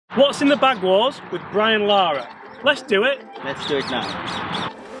What's in the Bag Wars with Brian Lara? Let's do it. Let's do it now.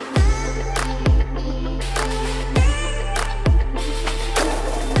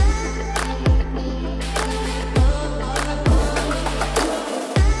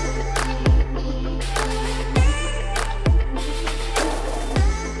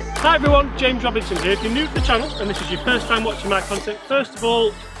 Hi everyone, James Robinson here. If you're new to the channel and this is your first time watching my content, first of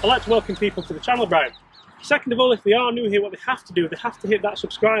all, I'd like to welcome people to the channel, Brian. Second of all, if they are new here, what they have to do, they have to hit that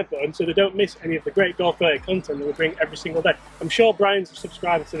subscribe button so they don't miss any of the great golf-related content that we bring every single day. I'm sure Brian's a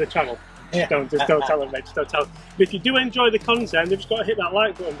subscriber to the channel. Just don't tell him, mate, just don't tell him. But if you do enjoy the content, they've just got to hit that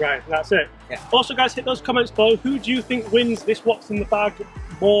like button, Brian, that's it. Yeah. Also, guys, hit those comments below. Who do you think wins this What's in the Bag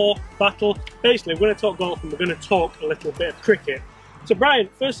war battle? Basically, we're going to talk golf and we're going to talk a little bit of cricket. So, Brian,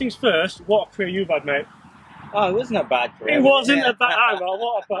 first things first, what a career you've had, mate. Oh, it wasn't a bad career. It wasn't a bad,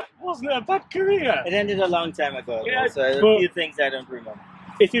 wasn't it a bad career? It ended a long time ago, yeah, so there's a few things I don't remember.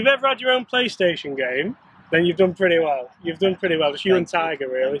 If you've ever had your own PlayStation game, then you've done pretty well. You've done pretty well. It's you and Tiger,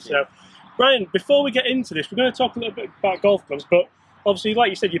 really. So, Brian, before we get into this, we're going to talk a little bit about golf clubs, but obviously, like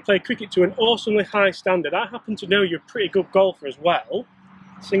you said, you play cricket to an awesomely high standard. I happen to know you're a pretty good golfer as well.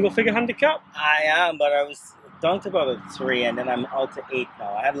 Single-figure handicap? I am, but I was down to about a 3, and then I'm out to 8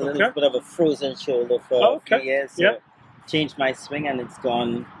 now. I had a little bit of a frozen shoulder for a few years, so changed my swing, and it's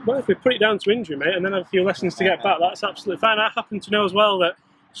gone. Well, if we put it down to injury, mate, and then have a few lessons to get back, that's absolutely fine. I happen to know as well that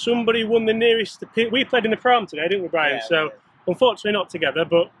somebody won the nearest. We played in the Pram today, didn't we, Brian? Yeah, so, unfortunately, not together,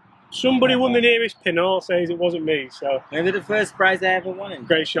 but somebody won the nearest pin. All says it wasn't me. So maybe the first prize I ever won.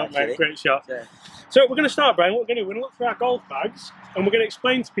 Great shot, mate. Great shot. So we're going to start, Brian. What we're going to do, we're going to look through our golf bags, and we're going to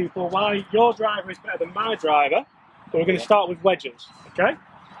explain to people why your driver is better than my driver. But we're going to start with wedges, okay?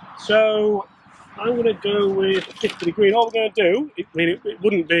 So I'm going to go with 50 degree. All we're going to do, it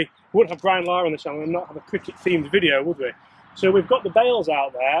wouldn't have Brian Lara on the channel and not have a cricket-themed video, would we? So we've got the bails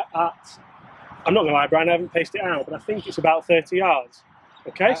out there at, I'm not going to lie, Brian, I haven't paced it out, but I think it's about 30 yards,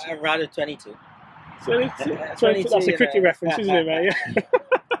 okay? I'd rather 22. 22, that's a cricket reference, isn't it, mate?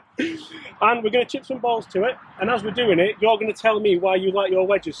 And we're going to chip some balls to it, and as we're doing it, you're going to tell me why you like your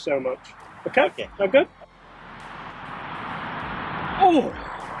wedges so much. Okay? Okay. That good? Oh!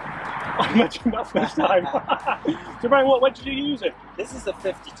 I mentioned that first time. So, Brian, what wedge are you using? This is a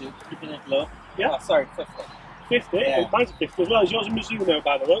 52, keeping it low. Yeah? Oh, sorry, 50. 50? Yeah. Mine's a 50 as well. Is yours a Mizuno,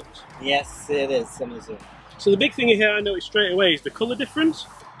 by the looks? Yes, it is a Mizuno. So the big thing here I noticed straight away is the colour difference.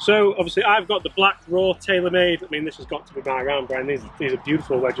 So, obviously, I've got the black, raw, tailor-made. I mean, this has got to be my round, Brian. These are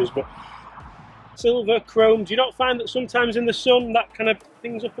beautiful wedges, but silver, chrome. Do you not find that sometimes in the sun that kind of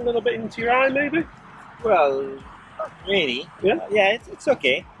things up a little bit into your eye, maybe? Well, not really. Yeah? Yeah, it's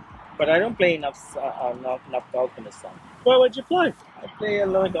okay. But I don't play enough golf in the sun. Well, where'd you play? I play a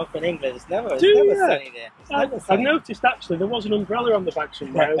lot of golf in England. It's never sunny there. I've noticed, actually, there was an umbrella on the bag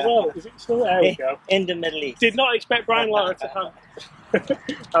somewhere as well. Is it still there? There we go. In the Middle East. Did not expect Brian Lara to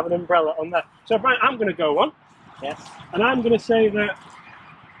have an umbrella on there. So, Brian, I'm going to go on. Yes. And I'm going to say that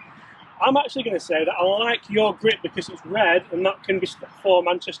I like your grip because it's red and that can be for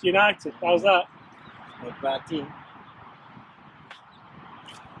Manchester United. How's that? Not a bad team.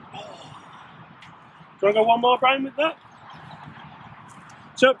 Do you want to go one more, Brian, with that?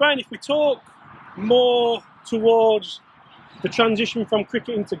 So, Brian, if we talk more towards the transition from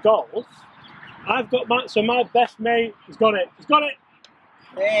cricket into golf, I've got my best mate has got it. He's got it.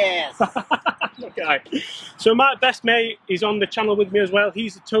 Yes. Okay. So my best mate is on the channel with me as well.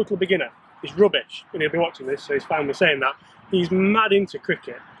 He's a total beginner. He's rubbish, and he'll be watching this, so he's fine with saying that. He's mad into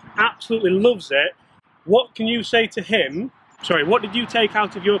cricket. Absolutely loves it. What can you say to him? Sorry, what did you take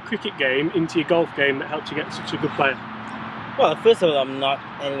out of your cricket game into your golf game that helped you get such a good player? Well, first of all, I'm not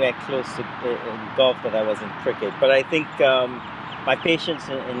anywhere close to in golf that I was in cricket, but I think my patience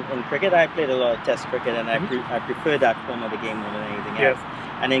in cricket, I played a lot of test cricket, and I prefer that form of the game more than anything else.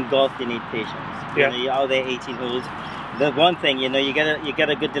 And in golf, you need patience. You know, you're out there 18 holes. The one thing, you know, you get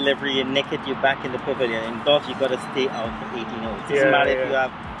a good delivery, you nick it, you're back in the pavilion. In golf, you got to stay out for 18 holes. It doesn't matter if you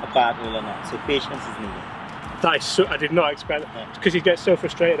have a bad hole or not. So patience is needed. That is I did not expect that, because he gets so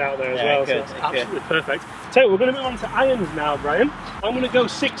frustrated out there as well. So it's absolutely perfect. So we're going to move on to irons now, Brian. I'm going to go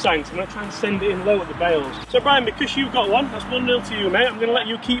 6 irons. I'm going to try and send it in low at the bails. So, Brian, because you've got one, that's 1-0 to you, mate. I'm going to let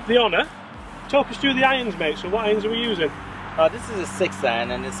you keep the honour. Talk us through the irons, mate. So what irons are we using? This is a 6 iron,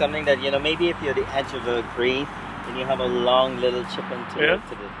 and it's something that, you know, maybe if you're at the edge of the green and you have a long little chip into the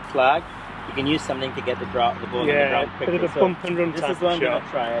flag, you can use something to get the ball on the ground quickly. Bit of a bump and run type. This is what I'm going to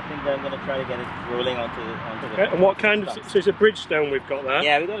try. I think I'm going to try to get it rolling onto the and what kind of, so it's a Bridgestone we've got there?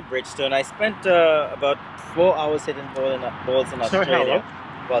 Yeah, we've got a Bridgestone. I spent about 4 hours hitting balls in Australia.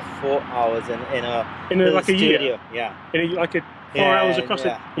 About 4 hours in a like a studio. year? Yeah. In like a 4 hours across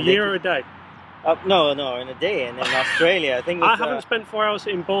a year or a day? No, in a day. And in Australia, I think I haven't spent 4 hours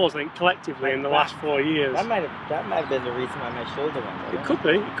hitting balls, I think, collectively in the last 4 years. That might have been the reason why my shoulder went. It could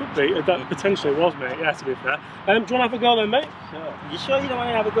be. That potentially was, mate. Yeah, to be fair. Do you want to have a go then, mate? Sure. You sure you don't want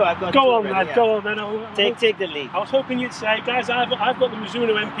to have a go? I've got go on, then. Yeah. Go on, then. Take the lead. I was hoping you'd say, guys, I've got the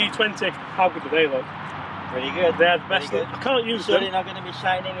Mizuno MP20. How good do they look? Pretty good. They're the best. I can't use them. They're not going to be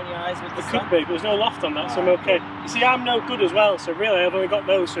shining in your eyes with the sun? It could be, but there's no loft on that, so I'm okay. You see, I'm no good as well, so really I've only got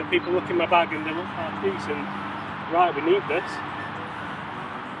those so people look in my bag and they look half decent. Right, we need this.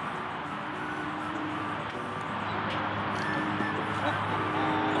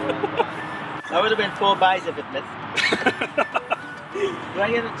 That would have been 4 buys if it missed. Do I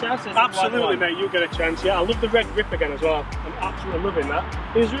get a chance? Absolutely, mate, you get a chance. Yeah, I love the red grip again as well. I'm absolutely loving that.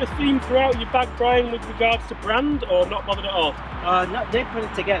 Is there a theme throughout your bag, Brian, with regards to brand, or not bothered at all? No, they put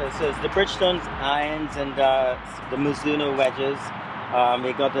it together. So it's the Bridgestones irons and the Mizuno wedges.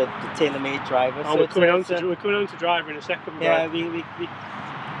 We got the TaylorMade driver. Oh, so we're coming on to driver in a second. Yeah, we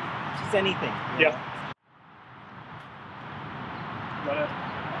just anything. Yeah.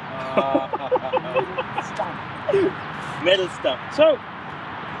 Middle stump. So,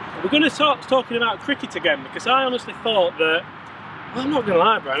 we're going to start talking about cricket again, because I honestly thought that, well, I'm not going to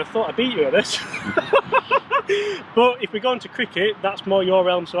lie, Brian, I thought I beat you at this. But if we go into cricket, that's more your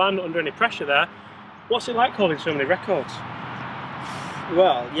realm, so I'm not under any pressure there. What's it like holding so many records?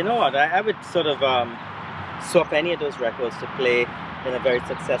 Well, you know what, I would sort of swap any of those records to play in a very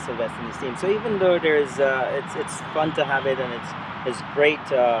successful West Indies team. So even though there's, it's fun to have it and it's great,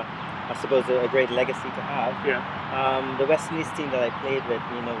 I suppose a great legacy to have. Yeah. The West Indies team that I played with,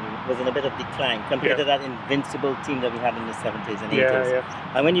 you know, was in a bit of decline compared to that invincible team that we had in the 70s and 80s.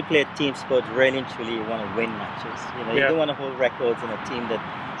 Yeah. And when you play a team sport, really and truly you want to win matches. You know, you don't want to hold records in a team that,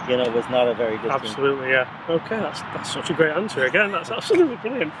 you know, was not a very good team. Absolutely, yeah. Okay, that's such a great answer again. That's absolutely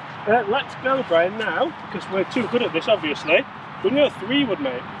brilliant. Let's go, Brian, now, because we're too good at this, obviously. We can go 3-wood,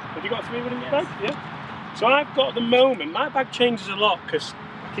 mate. Have you got a 3-wood in your bag? Yeah. So I've got at the moment, my bag changes a lot because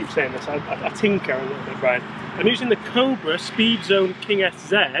I keep saying this, I tinker a little bit, Brian. I'm using the Cobra Speed Zone King SZ.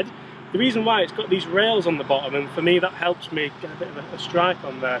 The reason why, it's got these rails on the bottom, and for me that helps me get a bit of a strike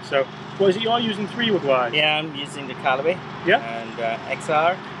on there. So, what is it you're using 3-wood wise? Yeah, I'm using the Callaway. Yeah. And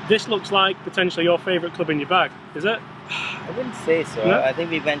XR. This looks like potentially your favourite club in your bag, is it? I wouldn't say so. No? I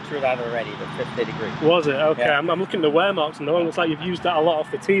think we went through that already, the 50 degree. Was it? Okay, yeah. I'm looking at the wear marks and the one looks like you've used that a lot off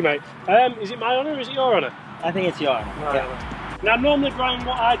the tee, mate. Is it my honour or is it your honour? I think it's your honour. Yeah. Now normally, Brian,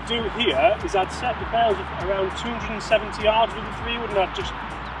 what I'd do here is I'd set the bails around 270 yards with the 3-wood and I'd just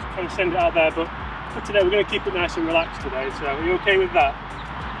kind of send it out there, but for today we're going to keep it nice and relaxed today, so are you okay with that?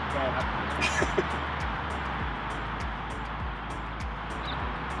 Yeah.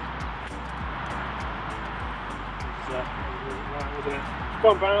 Wasn't it? Go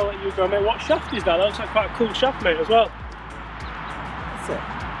on, Brian, I'll let you go, mate. What shaft is that? That looks like quite a cool shaft, mate, as well. That's it.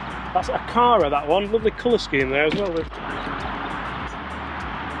 That's a Cara, that one. Lovely colour scheme there as well.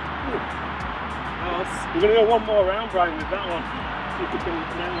 We're going to go one more round, Brian, with that one. See if we can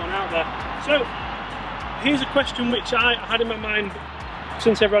nail one out there. So, here's a question which I had in my mind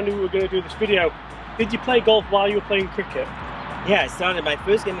since everyone knew we were going to do this video. Did you play golf while you were playing cricket? Yeah, I started. My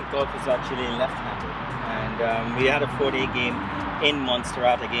first game of golf was actually left-handed. And we had a 4-day game in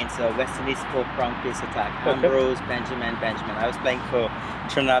Montserrat against West Indies 4-prong pace attack. Ambrose, Benjamin. I was playing for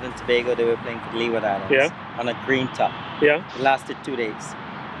Trinidad and Tobago. They were playing for the Leeward Islands on a green top. Yeah. It lasted 2 days.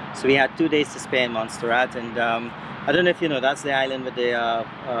 So we had 2 days to spare in Montserrat, and I don't know if you know, that's the island with the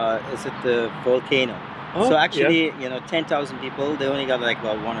is it the volcano? Oh, so actually, you know, 10,000 people. They only got like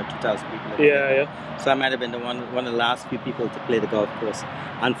about 1,000 or 2,000 people. Yeah. So I might have been one of the last few people to play the golf course,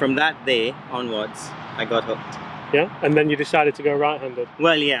 and from that day onwards, I got hooked. Yeah, and then you decided to go right-handed.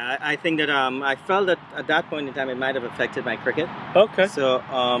 Well, yeah, I think that I felt that at that point in time it might have affected my cricket. Okay. So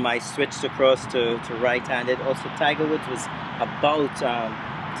I switched across to right-handed. Also, Tiger Woods was about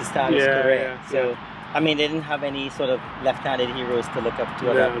to start his career. So I mean, they didn't have any sort of left-handed heroes to look up to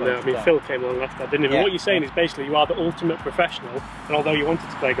at that point. No, I mean, Phil came along left-handed, didn't he? But what you're saying is basically you are the ultimate professional, and although you wanted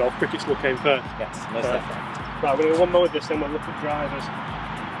to play golf, cricket still came first. Yes, most definitely. Right, we're going to go one more with this, then we'll look at drivers.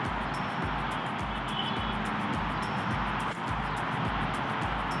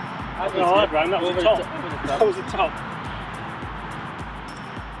 Alright, Brian, that was the top. That was the top.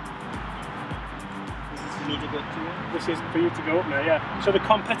 This is for me to go to? This is for you to go up there, yeah. So the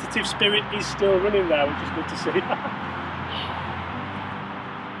competitive spirit is still running there, which is good to see.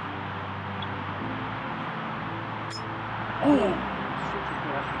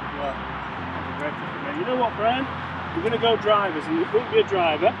 You know what, Brian? We're going to go drivers, and you won't be a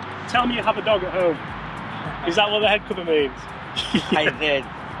driver. Tell me you have a dog at home. Is that what the head cover means? I did.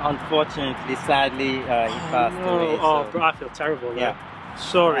 Unfortunately, sadly, he passed away. Oh, So. bro, I feel terrible. Yeah.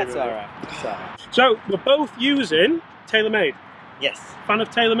 Sorry. That's alright. That's alright. So we're both using TaylorMade. Yes. Fan of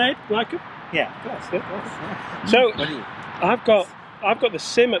TaylorMade? Like it? Yeah, of course. Yeah. So What do you? I've got the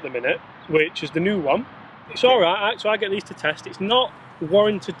Sim at the minute, which is the new one. It's alright, so I get these to test. It's not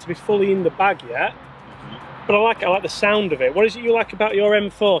warranted to be fully in the bag yet, but I like the sound of it. What is it you like about your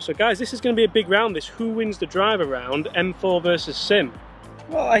M4? So guys, this is going to be a big round, this who wins the driver round, M4 versus Sim.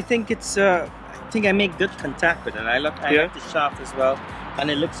 Well, I think it's. I think I make good contact with it. I like the shaft as well, and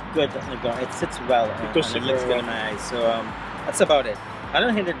it looks good. It sits well, and it looks good in my eyes. So that's about it. I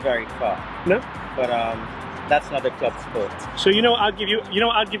don't hit it very far. No, but that's not a club sport. So you know what I'd give you? You know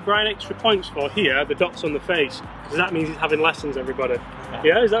what I'd give Brian extra points for here? The dots on the face, because that means he's having lessons. Everybody.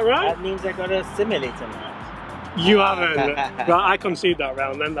 Yeah, is that right? That means I got a simulator now. You haven't. Right, I concede that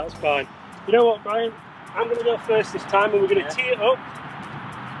round. Then that's fine. You know what, Brian? I'm going to go first this time, and we're going to tee it up.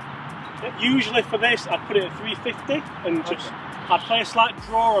 Usually for this, I'd put it at 350 and just, I'd play a slight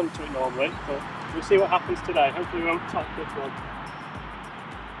draw onto it normally, but we'll see what happens today. Hopefully we won't top this one.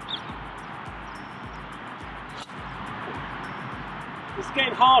 It's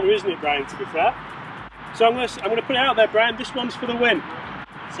getting harder, isn't it, Brian, to be fair? So I'm going to put it out there, Brian. This one's for the win.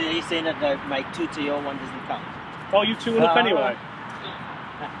 So you're saying that my 2 to your 1 doesn't count? Oh, you 2 up anyway?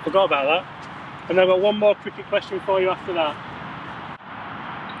 Forgot about that. And I've got one more cricket question for you after that.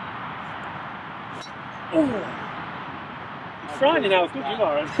 Oh, Friday now, good you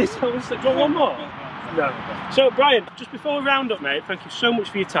are. Do you want one more? No. So Brian, just before we round up, mate, thank you so much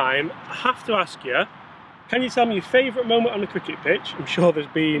for your time. I have to ask you, can you tell me your favourite moment on the cricket pitch? I'm sure there's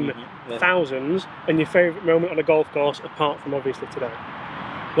been thousands, and your favourite moment on a golf course, apart from obviously today.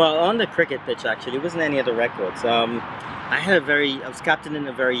 Well, on the cricket pitch, actually, it wasn't any other records. I was captain in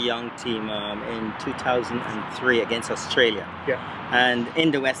a very young team in 2003 against Australia. Yeah. And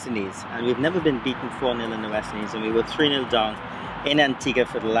in the West Indies, and we've never been beaten 4-0 in the West Indies, and we were 3-0 down in Antigua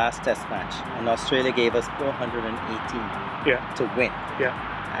for the last Test match, and Australia gave us 418 to win.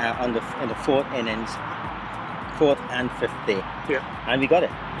 Yeah. In the 4th innings, 4th and 5th day. Yeah. And we got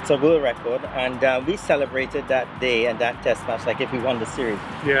it. It's a world record, and we celebrated that day and that Test match like if we won the series.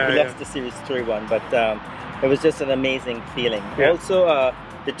 Yeah. We lost the series 3-1, but it was just an amazing feeling. Yeah. Also,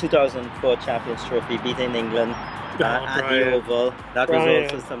 the 2004 Champions Trophy, beating England at the Oval. That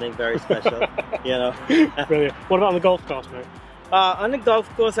was also something very special, you know. Brilliant. What about on the golf course, mate? On the golf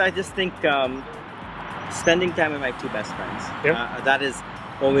course, I just think spending time with my 2 best friends. Yeah. That is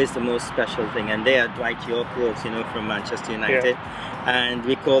always the most special thing. And they are Dwight York, you know, from Manchester United. Yeah. And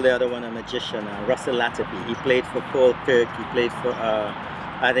we call the other one a magician, Russell Latterby. He played for Paul Kirk. He played for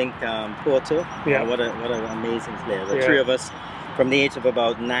I think Porto. Yeah. What an amazing player. The 3 of us, from the age of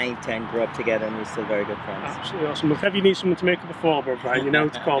about 9, 10, grew up together, and we're still very good friends. Absolutely awesome. If ever you need someone to make up a 4, Brian, you know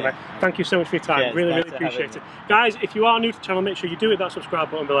to call me. Thank you so much for your time. Yes, really appreciate it. Guys, if you are new to the channel, make sure you do hit that subscribe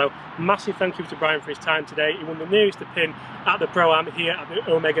button below. Massive thank you to Brian for his time today. He won the nearest to pin at the Pro-Am here at the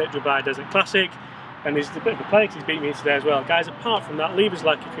Omega Dubai Desert Classic. And he's a bit of a player because he's beat me today as well. Guys, apart from that, leave us a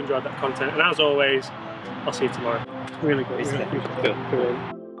like if you enjoyed that content. And as always, I'll see you tomorrow. Really good. Really good.